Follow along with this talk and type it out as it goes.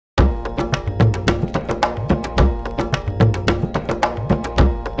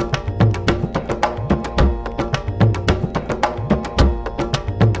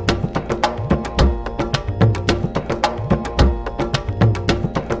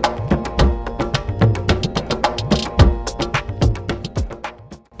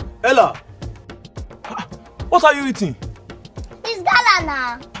Ella, what are you eating? It's Gala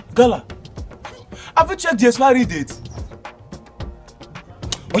now. Gala, have you checked the expiry date?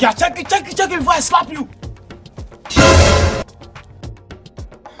 Oh yeah, check it before I slap you.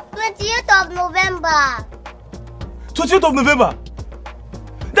 28th of November. 28th of November?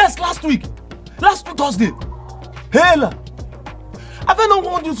 That's last week Thursday. Hey Ella, have I not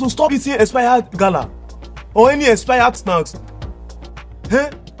warned you to stop eating expired Gala or any expired snacks?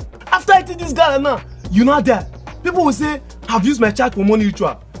 Hey? After eating this Gala now, you know that people will say, I've used my child for money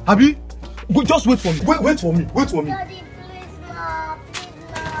ritual. Have you? Just wait for me. Wait for me. Daddy, please no, please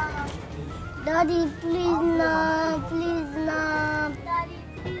no. Daddy, please no, please no. Daddy,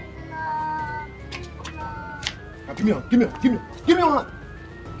 please no. Give me your hand. Give me your hand. Give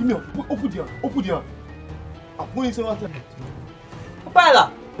me your hand. Open the hand. I'm going to over there. Papa Ella,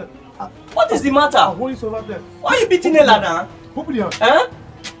 what is the matter? I'm going to over there. Why are you beating Ella now? Open the hand. Eh?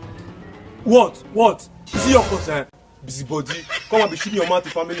 What? Is it your concern? Busybody. Come and be shooting your mouth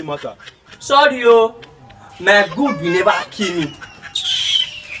in family matter. Sorry, oh. My good will never kill me.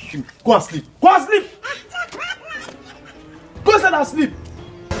 Go and sleep. Go inside and sleep.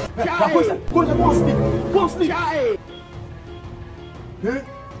 Go and sleep. Eh?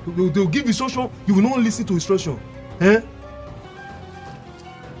 They'll give instruction, you will not listen to instruction. Eh?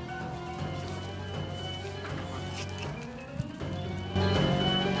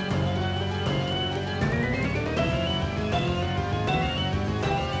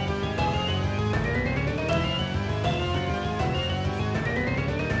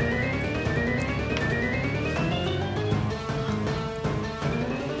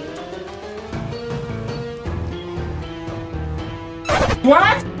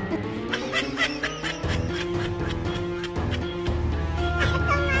 What?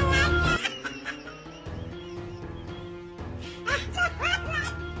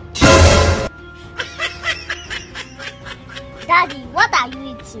 Daddy, what are you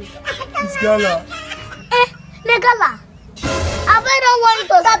eating? It's Gala. Gala. I don't want you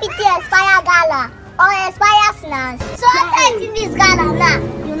to stop eating expire Gala or expire snacks. So after eating this Gala now,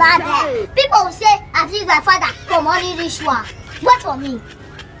 you not there. People will say I've used my father for money ritual. Wait for me.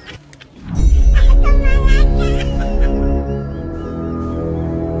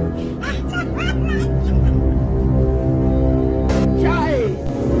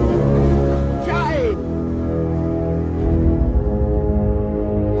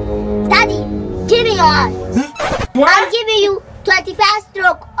 Daddy, give me your hand. I'm giving you 25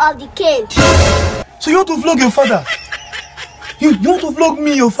 stroke of the cane. So you want to flog your father? You want to flog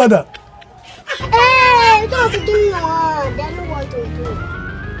me, your father? Hey, you don't want to give me your hand. I don't want to do.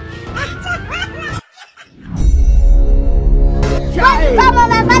 Come on,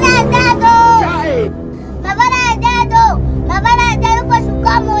 my father is dead though. My father is dead though. My father is dead. Nobody should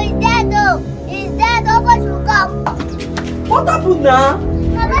come. He's dead though. He's dead. Nobody should come. What happened now?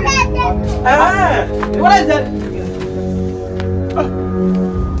 My father is dead. What is that?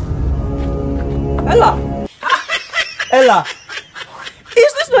 Ella,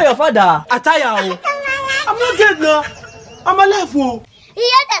 is this not your father? Ataya, I'm not dead now. I'm alive. Oh. He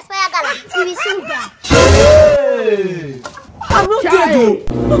had expire Gala. He will soon die. Hey. I'm not dead.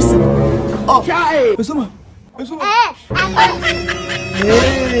 Oh. Besoma. Hey.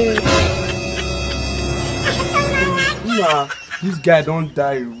 Nah, this guy don't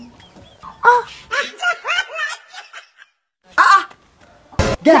die.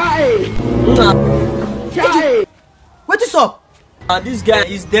 What is up? This guy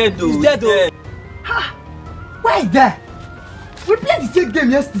is dead though. He's dead though. Why is that? We played the same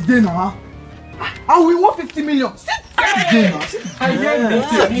game yesterday now. And we won 50 million. See the game now.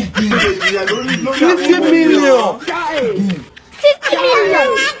 50 million. 50 million.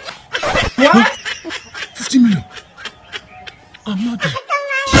 What? 50 million. I'm not dead.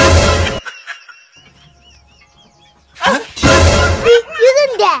 You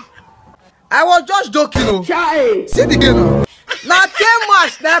isn't there. I was just joking. Oh. See the game now. Now 10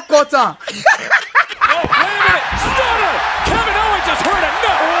 match that quarter. Oh, wait a minute! Stunner! Kevin Owens has heard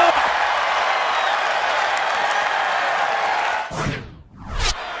enough!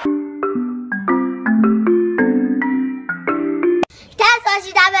 Thanks for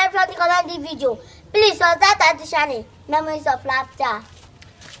watching that very from the comment video. Please subscribe to the channel. Memories of Laughter.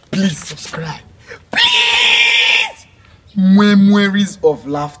 Please subscribe. Please. Memories of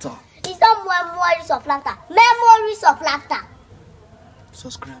Laughter. It's not memories of laughter. Memories of laughter.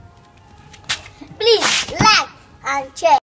 Subscribe. Please like and share.